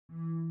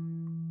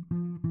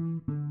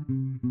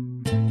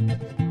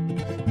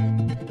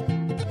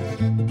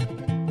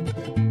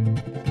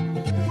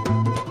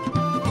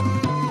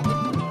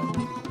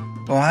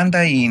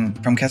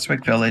Gohandayin from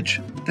Keswick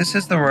Village. This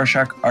is the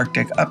Rorschach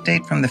Arctic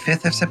update from the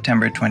 5th of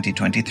September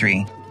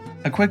 2023.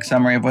 A quick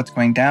summary of what's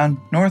going down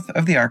north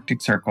of the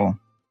Arctic Circle.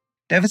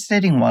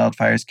 Devastating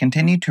wildfires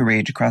continue to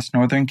rage across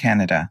northern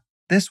Canada.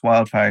 This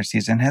wildfire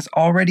season has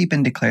already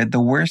been declared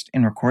the worst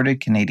in recorded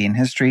Canadian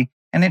history,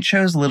 and it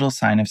shows little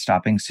sign of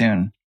stopping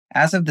soon.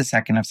 As of the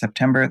 2nd of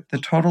September, the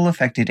total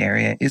affected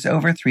area is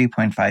over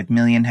 3.5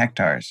 million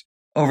hectares,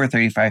 over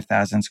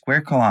 35,000 square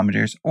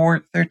kilometers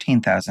or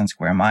 13,000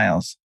 square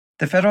miles.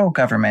 The federal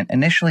government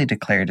initially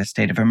declared a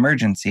state of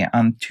emergency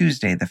on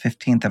Tuesday, the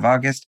 15th of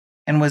August,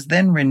 and was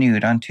then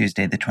renewed on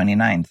Tuesday, the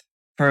 29th.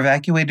 For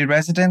evacuated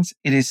residents,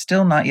 it is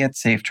still not yet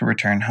safe to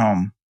return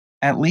home.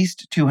 At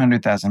least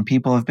 200,000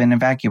 people have been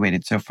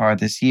evacuated so far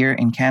this year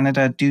in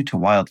Canada due to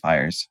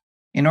wildfires.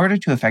 In order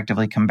to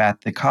effectively combat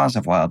the cause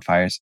of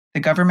wildfires, the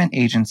government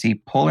agency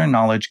Polar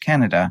Knowledge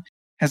Canada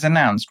has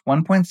announced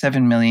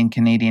 1.7 million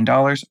Canadian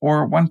dollars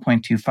or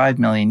 1.25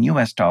 million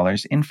US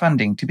dollars in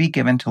funding to be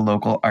given to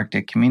local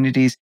Arctic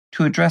communities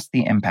to address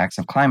the impacts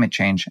of climate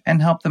change and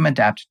help them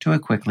adapt to a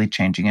quickly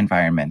changing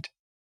environment.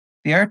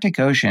 The Arctic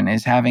Ocean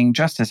is having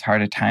just as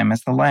hard a time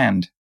as the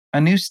land.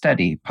 A new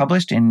study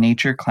published in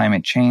Nature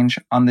Climate Change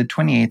on the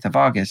 28th of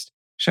August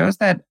shows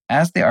that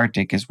as the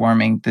Arctic is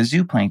warming, the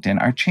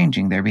zooplankton are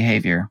changing their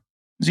behavior.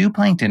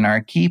 Zooplankton are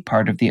a key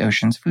part of the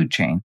ocean's food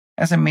chain,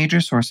 as a major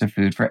source of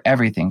food for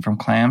everything from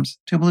clams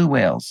to blue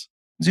whales.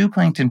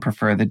 Zooplankton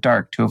prefer the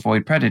dark to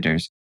avoid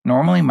predators,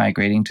 normally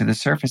migrating to the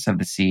surface of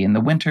the sea in the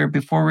winter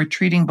before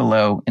retreating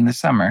below in the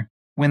summer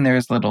when there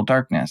is little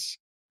darkness.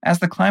 As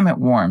the climate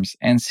warms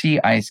and sea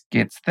ice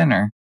gets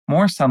thinner,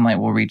 more sunlight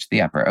will reach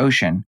the upper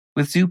ocean,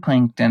 with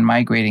zooplankton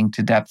migrating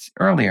to depths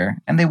earlier,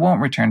 and they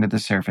won't return to the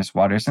surface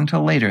waters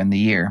until later in the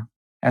year.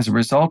 As a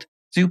result,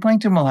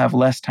 zooplankton will have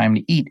less time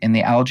to eat in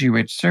the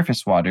algae-rich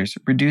surface waters,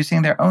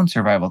 reducing their own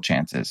survival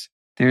chances.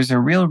 There's a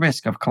real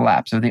risk of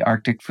collapse of the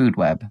Arctic food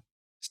web.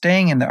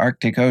 Staying in the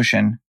Arctic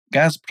Ocean,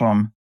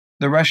 Gazprom,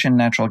 the Russian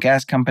natural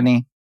gas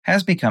company,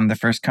 has become the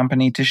first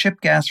company to ship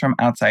gas from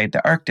outside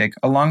the Arctic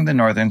along the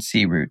northern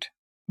sea route.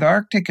 The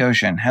Arctic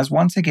Ocean has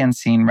once again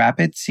seen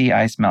rapid sea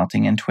ice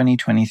melting in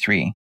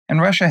 2023,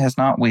 and Russia has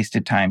not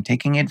wasted time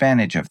taking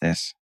advantage of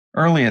this.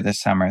 Earlier this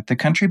summer, the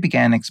country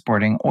began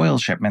exporting oil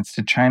shipments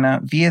to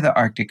China via the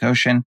Arctic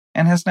Ocean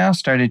and has now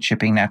started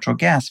shipping natural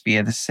gas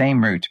via the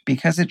same route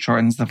because it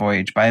shortens the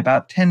voyage by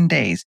about 10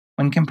 days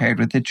when compared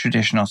with the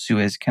traditional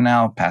Suez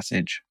Canal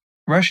passage.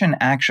 Russian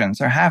actions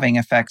are having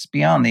effects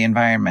beyond the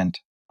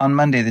environment. On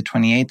Monday, the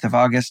 28th of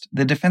August,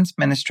 the defense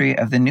ministry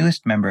of the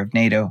newest member of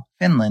NATO,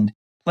 Finland,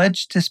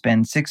 pledged to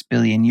spend 6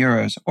 billion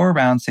euros or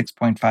around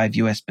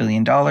 $6.5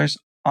 billion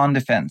on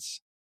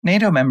defense.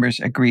 NATO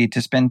members agreed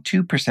to spend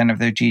 2% of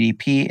their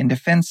GDP in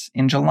defense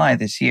in July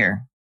this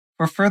year.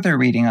 For further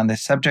reading on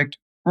this subject,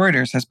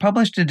 Reuters has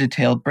published a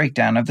detailed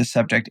breakdown of the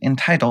subject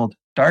entitled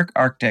Dark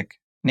Arctic,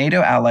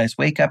 NATO Allies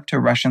Wake Up to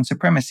Russian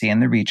Supremacy in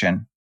the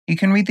Region. You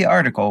can read the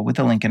article with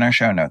a link in our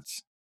show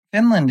notes.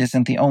 Finland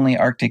isn't the only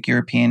Arctic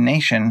European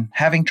nation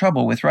having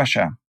trouble with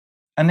Russia.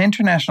 An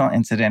international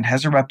incident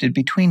has erupted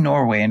between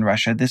Norway and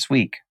Russia this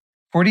week.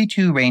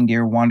 42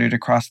 reindeer wandered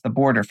across the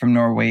border from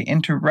Norway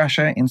into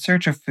Russia in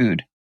search of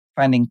food,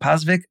 finding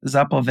Pasvik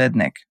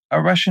Zapovednik,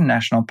 a Russian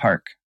national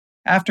park.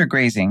 After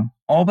grazing,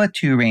 all but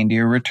 2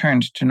 reindeer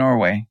returned to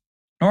Norway.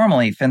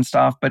 Normally fenced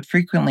off but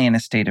frequently in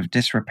a state of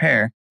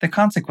disrepair, the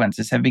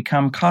consequences have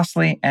become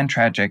costly and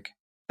tragic.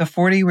 The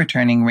 40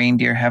 returning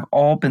reindeer have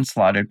all been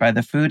slaughtered by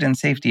the Food and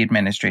Safety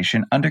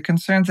Administration under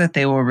concerns that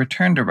they will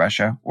return to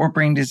Russia or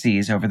bring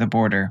disease over the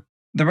border.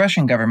 The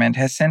Russian government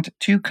has sent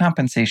 2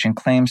 compensation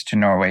claims to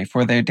Norway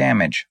for their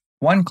damage,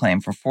 one claim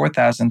for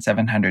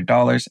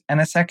 $4,700 and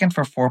a second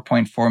for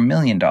 $4.4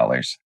 million.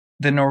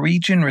 The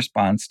Norwegian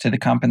response to the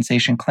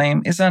compensation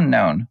claim is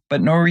unknown,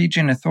 but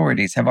Norwegian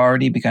authorities have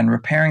already begun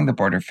repairing the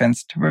border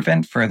fence to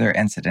prevent further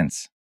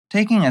incidents.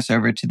 Taking us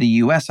over to the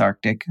U.S.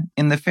 Arctic,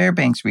 in the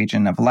Fairbanks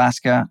region of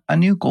Alaska, a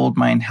new gold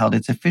mine held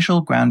its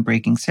official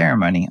groundbreaking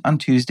ceremony on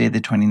Tuesday,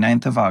 the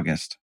 29th of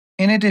August.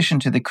 In addition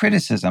to the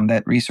criticism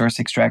that resource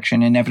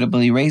extraction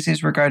inevitably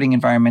raises regarding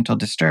environmental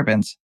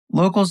disturbance,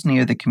 locals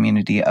near the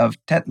community of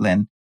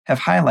Tetlin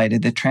have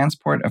highlighted the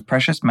transport of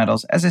precious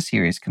metals as a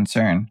serious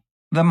concern.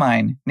 The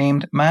mine,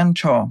 named Man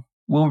Cho,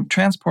 will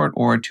transport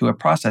ore to a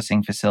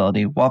processing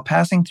facility while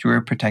passing through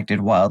a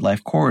protected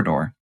wildlife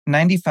corridor.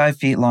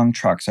 95-feet-long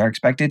trucks are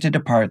expected to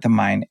depart the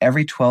mine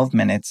every 12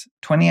 minutes,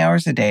 20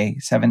 hours a day,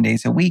 7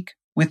 days a week,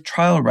 with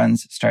trial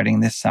runs starting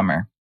this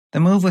summer.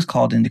 The move was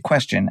called into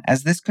question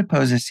as this could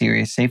pose a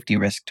serious safety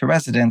risk to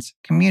residents,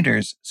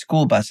 commuters,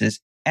 school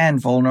buses,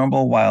 and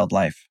vulnerable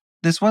wildlife.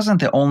 This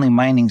wasn't the only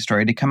mining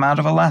story to come out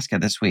of Alaska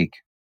this week.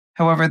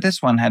 However,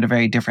 this one had a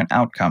very different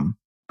outcome.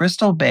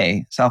 Bristol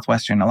Bay,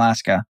 southwestern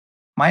Alaska,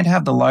 might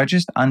have the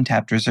largest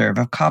untapped reserve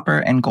of copper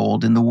and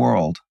gold in the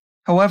world.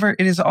 However,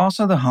 it is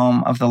also the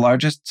home of the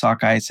largest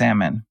sockeye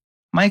salmon.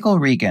 Michael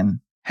Regan,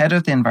 head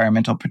of the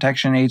Environmental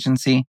Protection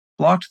Agency,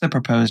 blocked the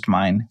proposed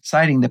mine,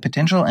 citing the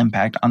potential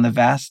impact on the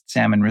vast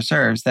salmon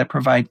reserves that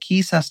provide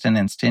key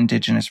sustenance to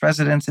indigenous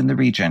residents in the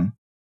region.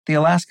 The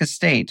Alaska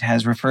state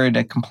has referred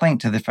a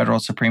complaint to the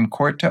federal Supreme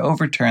Court to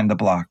overturn the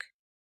block.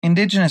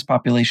 Indigenous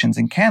populations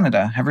in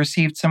Canada have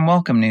received some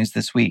welcome news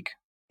this week.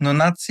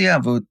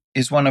 Nunatsiavut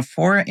is one of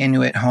 4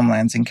 Inuit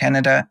homelands in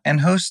Canada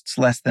and hosts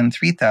less than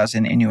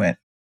 3,000 Inuit.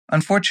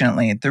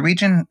 Unfortunately, the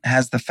region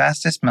has the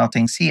fastest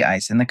melting sea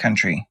ice in the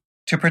country.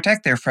 To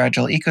protect their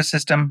fragile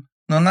ecosystem,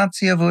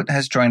 Nunatsiavut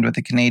has joined with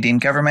the Canadian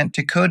government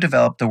to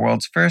co-develop the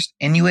world's first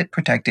Inuit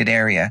protected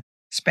area,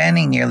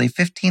 spanning nearly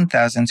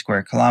 15,000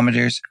 square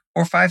kilometers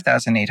or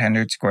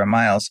 5,800 square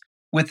miles,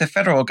 with the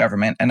federal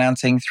government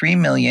announcing $3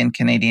 million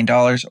Canadian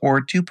dollars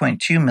or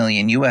 $2.2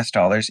 million US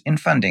dollars in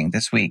funding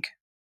this week.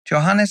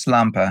 Johannes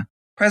Lampa,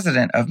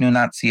 president of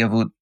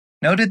Nunatsiavut,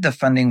 noted the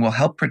funding will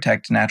help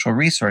protect natural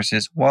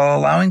resources while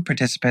allowing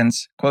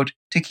participants, quote,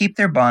 to keep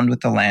their bond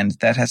with the land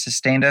that has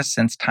sustained us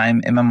since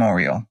time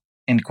immemorial,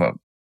 end quote.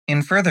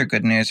 In further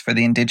good news for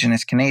the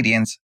Indigenous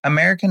Canadians,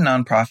 American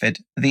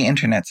nonprofit The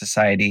Internet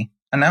Society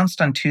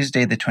announced on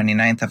Tuesday the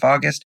 29th of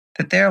August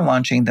that they are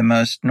launching the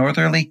most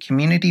northerly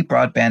community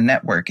broadband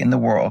network in the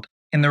world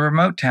in the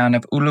remote town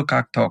of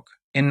Ulukaktok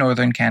in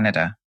northern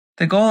Canada.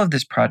 The goal of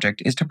this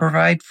project is to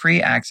provide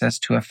free access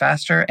to a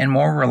faster and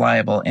more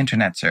reliable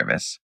internet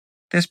service.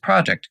 This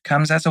project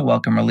comes as a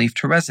welcome relief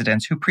to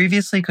residents who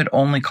previously could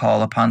only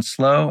call upon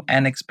slow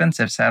and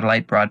expensive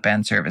satellite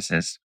broadband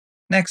services.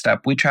 Next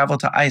up, we travel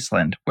to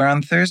Iceland, where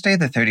on Thursday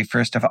the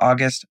 31st of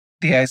August,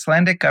 the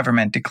Icelandic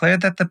government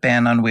declared that the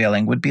ban on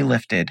whaling would be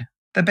lifted.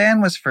 The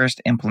ban was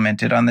first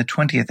implemented on the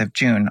 20th of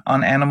June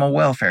on animal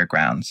welfare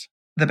grounds.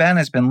 The ban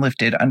has been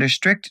lifted under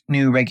strict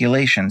new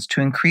regulations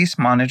to increase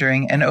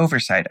monitoring and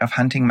oversight of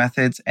hunting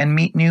methods and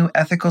meet new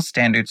ethical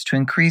standards to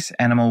increase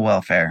animal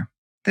welfare.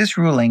 This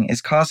ruling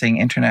is causing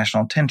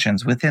international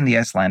tensions within the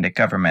Icelandic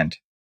government.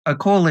 A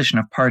coalition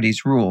of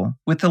parties rule,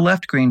 with the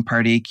Left Green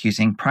Party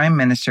accusing Prime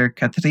Minister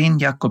Katrín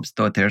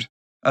Jakobsdóttir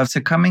of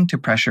succumbing to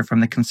pressure from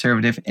the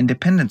Conservative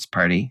Independence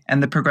Party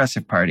and the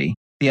Progressive Party,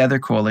 the other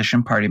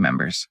coalition party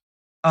members.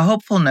 A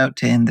hopeful note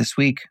to end this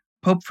week,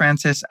 Pope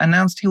Francis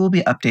announced he will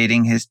be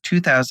updating his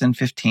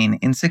 2015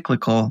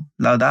 encyclical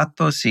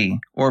Laudato Si,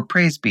 or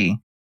Praise Be,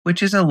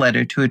 which is a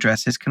letter to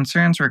address his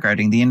concerns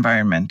regarding the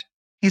environment.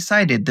 He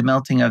cited the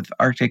melting of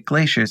Arctic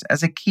glaciers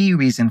as a key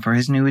reason for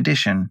his new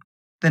edition.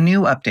 The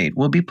new update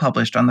will be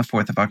published on the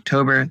 4th of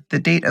October, the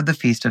date of the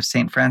feast of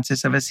St.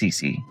 Francis of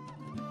Assisi.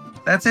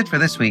 That's it for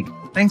this week.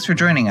 Thanks for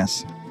joining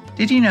us.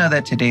 Did you know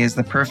that today is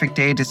the perfect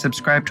day to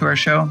subscribe to our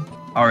show?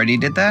 Already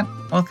did that?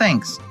 Well,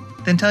 thanks.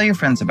 Then tell your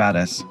friends about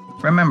us.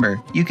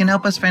 Remember, you can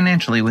help us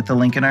financially with the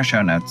link in our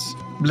show notes.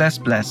 Bless,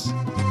 bless.